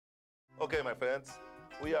Okay, my friends,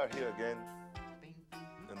 we are here again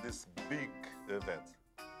in this big event,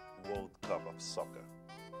 World Cup of Soccer.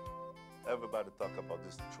 Everybody talk about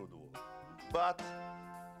this through the world. But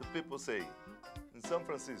the people say, in San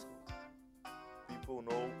Francisco, people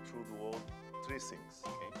know through the world three things.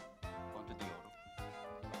 Okay. Ponte de Oro.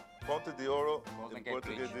 Ponte de Oro, Golden in Gate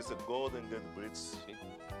Portuguese, Bridge. this is a Golden Gate Bridge. See?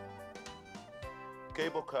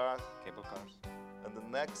 Cable car, Cable cars. and the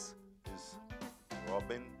next is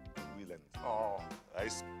Robin Williams. Oh. I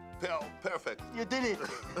spell perfect. You did it!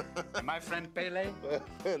 And my friend Pele.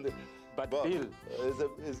 But Bill.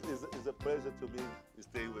 It's a pleasure to me to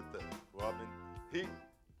stay with Robin. He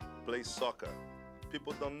plays soccer.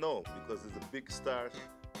 People don't know because he's a big star,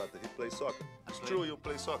 but he plays soccer. It's true you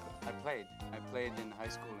play soccer. I played in high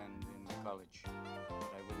school and in college, but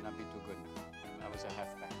I would not be too good now. I was a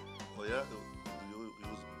halfback. Oh yeah? Do you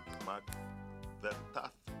use Mark that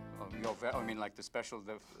tough? Oh, I mean, like the special,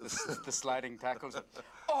 the sliding tackles.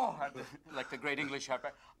 Oh, like the great English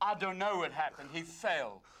halfback. I don't know what happened. He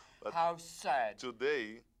fell. But how sad.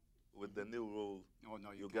 Today, with the new rule, oh,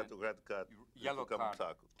 no, you get a red card. Yellow card.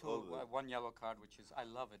 Tackle. One yellow card, which is, I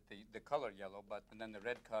love it, the color yellow, but and then the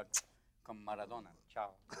red card, come Maradona.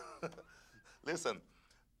 Ciao. Listen,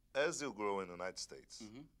 as you grow in the United States,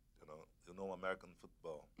 you know American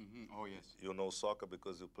football. Oh, yes. You know soccer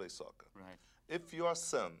because you play soccer. Right. If your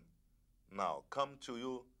son now come to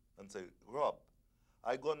you and say, Rob,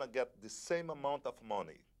 I'm gonna get the same amount of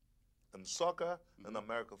money in soccer and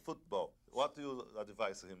American football, what do you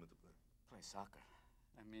advise him to play? Play soccer.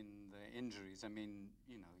 I mean, the injuries, I mean,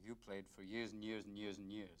 you played for years and years and years and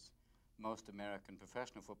years. Most American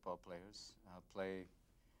professional football players play,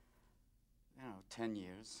 10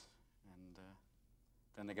 years, and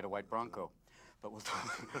then they get a white Bronco. But we'll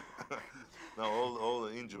talk. No, all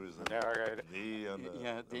the injuries. Knee and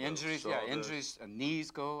the injuries, shoulder. injuries, knees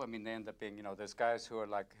go. I mean, they end up being, there's guys who are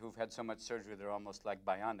like, who've had so much surgery, they're almost like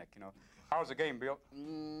bionic, How's the game, Bill?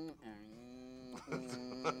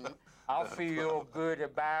 I feel good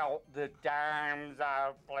about the times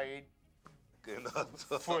I've played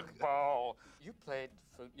football. You played,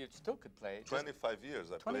 you still could play. 25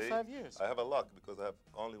 years I played. 25 years. I have a luck because I have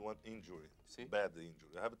only one injury. See? Bad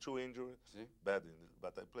injury. I have two injuries, bad injury.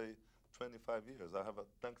 But I play 25 years. I have a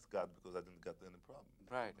thanks God because I didn't get any problem.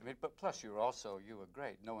 Right. I mean, but plus you were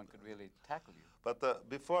great. No one could really tackle you. But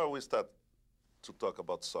before we start to talk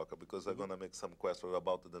about soccer, because I'm gonna make some questions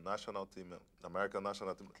about the national team, American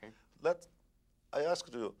national team. Okay. I ask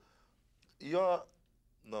you, your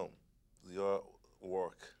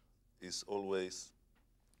work is always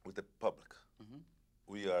with the public.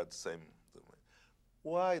 We are the same way.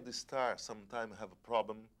 Why the stars sometimes have a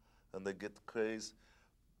problem and they get crazy?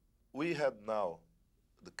 We had now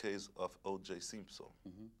the case of O.J. Simpson.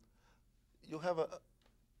 You have an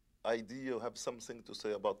idea, you have something to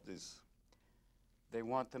say about this? They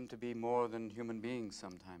want them to be more than human beings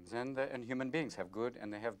sometimes, and human beings have good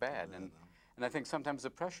and they have bad, and I think sometimes the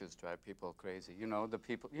pressures drive people crazy. The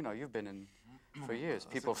people, you've been in for years,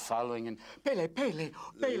 people following and Pele, Pele,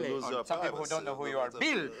 Pele. Or some people who don't know who you are,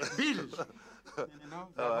 Bill.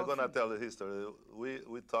 I'm gonna tell the history.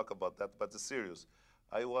 We talk about that, but it's serious.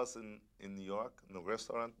 I was in New York in a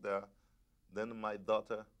restaurant there. Then my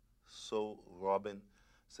daughter saw Robin,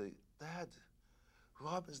 say, Dad,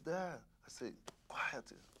 Rob is there. I say,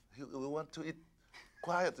 quiet. We want to eat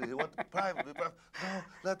quietly. He want to private. No,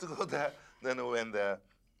 let's go there. Then we went there.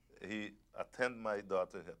 He attended my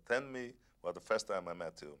daughter. He attended me. Well, the first time I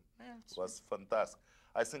met him. It was fantastic.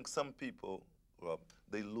 I think some people, Rob,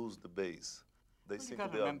 they lose the base. They think you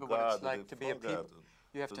got to they are remember God. what it's like to be a people.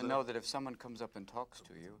 You have to them. know that if someone comes up and talks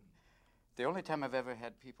to you, the only time I've ever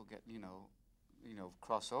had people get,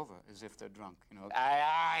 cross over is if they're drunk.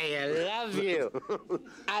 I love you.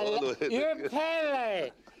 You're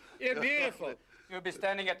Pele. You're beautiful. You'll be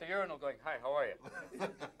standing at the urinal going, hi, how are you?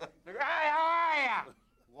 Hi, how are you?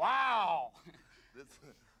 Wow.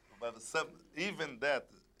 But even that,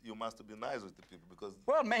 you must be nice with the people because.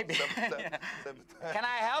 Well, maybe. Can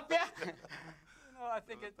I help you? I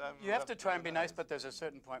think you have to try and be nice, but there's a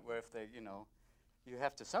certain point where if they, you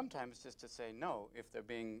have to sometimes just to say no if they're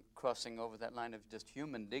crossing over that line of just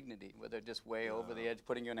human dignity, where they're just way over the edge,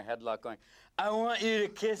 putting you in a headlock going, I want you to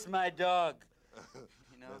kiss my dog.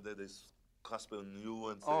 They cusp on you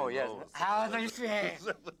and say, oh, yes. No. How they say?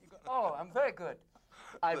 Oh, I'm very good.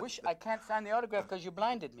 I wish I can't sign the autograph because you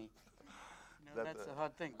blinded me. That's a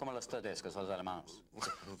hard thing. Como los tedescos, los alemanos.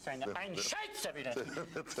 Ein Scheiß wieder.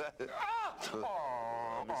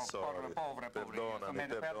 I'm sorry.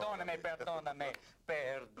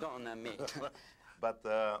 Perdóname. But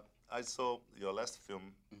I saw your last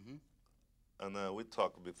film, and we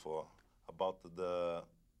talked before about the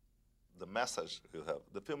message you have.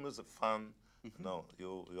 The film is fun. No,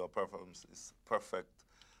 your performance is perfect,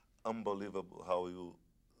 unbelievable. How you,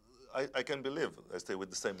 I can believe I stay with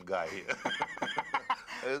the same guy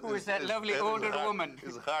here. Who is that lovely older woman?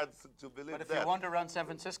 It's hard to believe But if that. you wander around San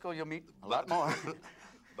Francisco, you'll meet a lot more.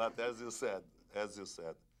 But as you said,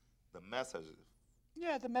 the message.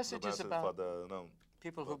 Yeah, the message is about for the,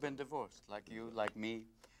 people who've been divorced, like you, like me.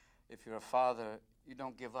 If you're a father, you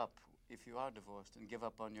don't give up. If you are divorced, and give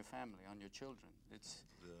up on your family, on your children.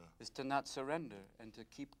 It's to not surrender and to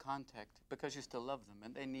keep contact because you still love them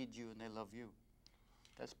and they need you and they love you.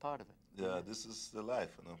 That's part of it. Yeah, this is the life,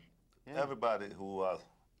 you know. Yeah. Everybody who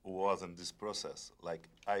was in this process, like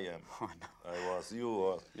I am, I was, you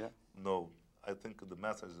were. Yeah. No, I think the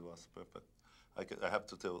message was perfect. I have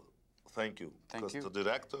to tell thank you. Thank you. To the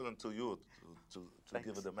director and to you to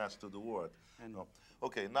give the message to the world. And no.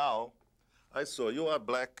 Okay, now I saw you are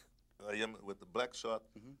black. I am with the black shot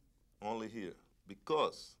only here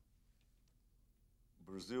because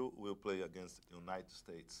Brazil will play against the United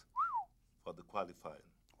States for the qualifying.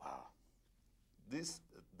 wow.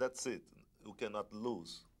 That's it. You cannot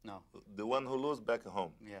lose. No. The one who loses back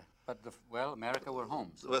home. Yeah. But well, America, we're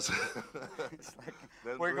home. So. It's like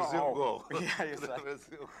then we're Brazil going go. Yeah, it's like,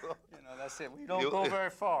 Brazil go. you know, that's it. We don't go very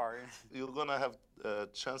far. You're gonna have a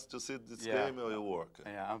chance to see this Yeah. game or you work.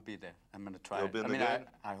 Yeah, I'll be there. I'm gonna try. You'll it. be in I the mean, game?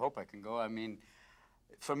 I hope I can go. I mean,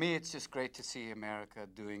 for me, it's just great to see America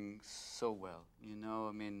doing so well. You know,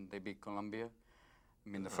 I mean, they beat Colombia. I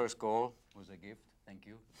mean, the first goal was a gift. Thank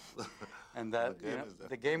you. And that,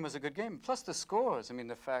 the game was a good game. Plus the scores. I mean,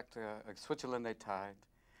 the fact Switzerland they tied.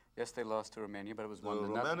 Yes, they lost to Romania, but it was 1-0.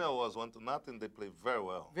 Romania was 1-0. They played very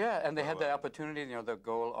well. Yeah, and they had the opportunity. You know, the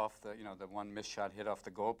goal off the, the one missed shot hit off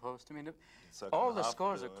the goalpost. I mean, all the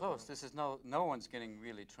scores are close. This is no one's getting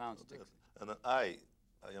really trounced. Yes. And I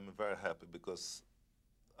am very happy because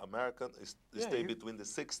America stay between the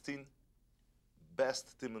 16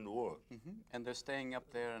 best team in the world. And they're staying up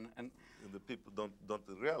there, and the people don't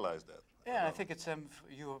realize that. yeah, I think it's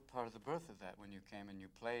you were part of the birth of that when you came and you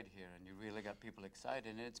played here, and you really got people excited.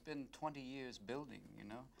 And it's been 20 years building, you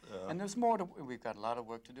know. And there's more to. We've got a lot of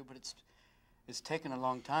work to do, but it's taken a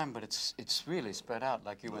long time. But it's really spread out.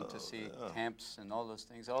 Like you went to see camps and all those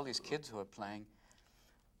things. All these kids who are playing.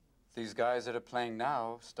 These guys that are playing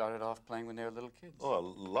now started off playing when they were little kids. Oh, a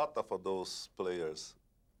lot of those players,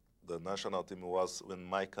 the national team was in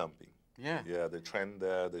my camping. Yeah. Yeah, they trained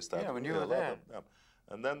there. They started. Yeah, when you were there.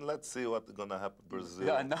 And then let's see what's gonna happen Brazil.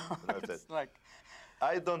 Yeah, I know. It's like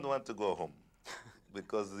I don't want to go home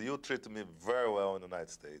because you treat me very well in the United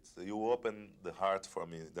States. You open the heart for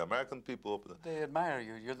me. The American people open. They admire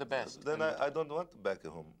you. You're the best. Then I don't want to back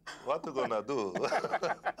home. What you gonna do?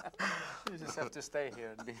 You just have to stay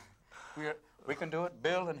here and be. We can do it.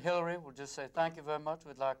 Bill and Hillary will just say thank you very much.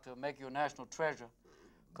 We'd like to make you a national treasure.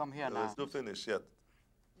 Come here now. Let's do finish yet.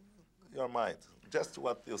 Your mind, just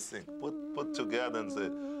what you think. Put together and say.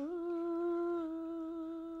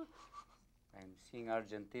 I'm seeing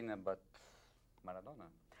Argentina, but Maradona.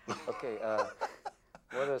 Okay.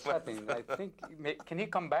 What is happening? I think. Can he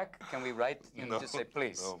come back? Can we write? Just say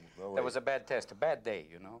please. No that was a bad test, a bad day.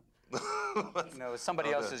 You know.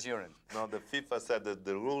 Somebody else's urine. No, the FIFA said that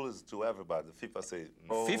the rule is to everybody. The FIFA say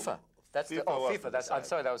no. FIFA? That's FIFA. That's, I'm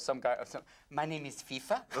sorry, that was some guy. My name is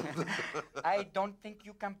FIFA. I don't think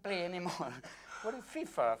you can play anymore. What is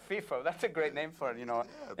FIFA? FIFA, that's a great name for it,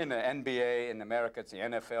 In the NBA, in America, it's the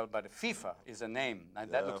NFL, but FIFA is a name.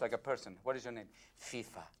 And that looks like a person. What is your name?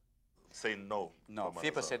 FIFA. Say no. No,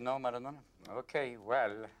 FIFA said no, Maradona. Okay,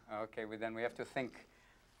 well, then we have to think.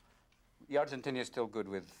 The Argentina is still good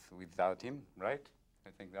without him, right? I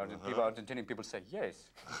think the Argentinian people say yes.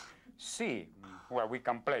 See, well, we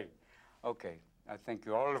can play. Okay, I think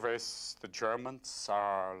always the Germans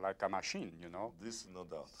are like a machine, This, no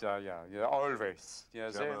doubt. Yeah, always.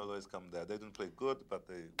 Yeah, Germans always come there. They don't play good, but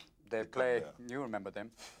they play. You remember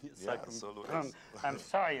them? Yes, yeah, always. I'm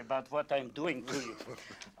sorry about what I'm doing to you.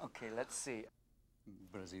 Okay, let's see.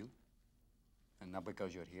 Brazil. And not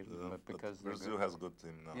because you're here, but because Brazil has a good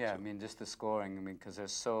team now. Yeah, too. I mean, just the scoring. I mean, because they're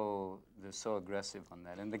so aggressive on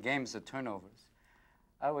that. And the games, the turnovers.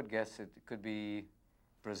 I would guess it could be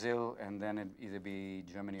Brazil, and then it'd either be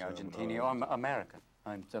Germany, Argentina, or America.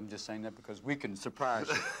 I'm just saying that because we can surprise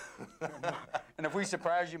you. And if we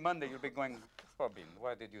surprise you Monday, you'll be going, Robin,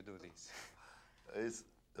 why did you do this? It's,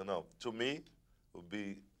 to me, it would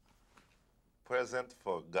be present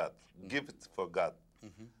for God, gift for God.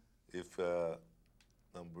 If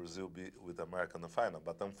Brazil be with America in the final,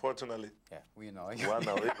 but unfortunately, yeah, we know.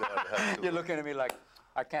 You're looking at me like,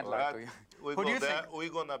 I can't All lie right? to you. We Who do go you there. think? We're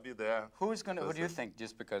gonna be there. Who is gonna? Who do you Listen. think?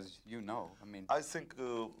 Just because you know, I mean. I think it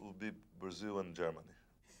will be Brazil and Germany.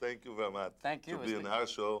 Thank you very much. Thank you. To It's be in been- our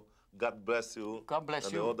show. God bless you. God bless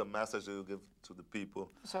and you. all the message you give to the people.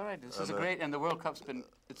 It's all right. This is And, a great, and the World Cup's been.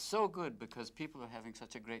 It's so good because people are having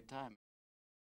such a great time.